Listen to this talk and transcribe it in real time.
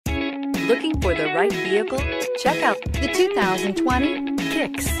Looking for the right vehicle? Check out the 2020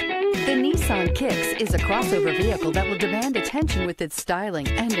 Kicks. The Nissan Kicks is a crossover vehicle that will demand attention with its styling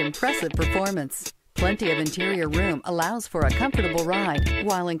and impressive performance. Plenty of interior room allows for a comfortable ride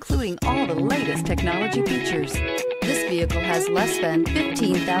while including all the latest technology features. This vehicle has less than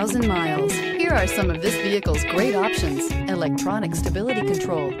 15,000 miles. Here are some of this vehicle's great options: electronic stability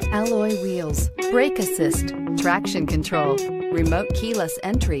control, alloy wheels, brake assist, traction control, remote keyless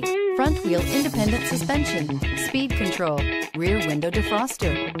entry, front wheel independent suspension, speed control, rear window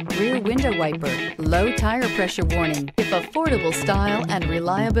defroster, rear window wiper, low tire pressure warning. If affordable style and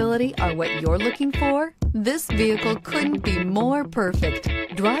reliability are what you're looking for, this vehicle couldn't be more perfect.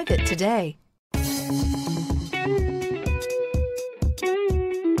 Drive it today.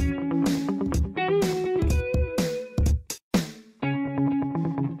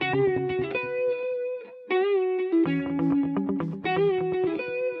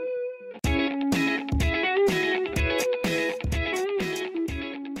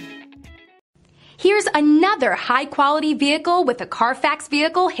 Here's another high-quality vehicle with a Carfax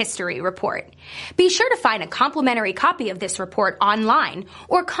Vehicle History Report. Be sure to find a complimentary copy of this report online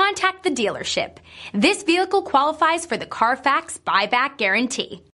or contact the dealership. This vehicle qualifies for the Carfax Buyback Guarantee.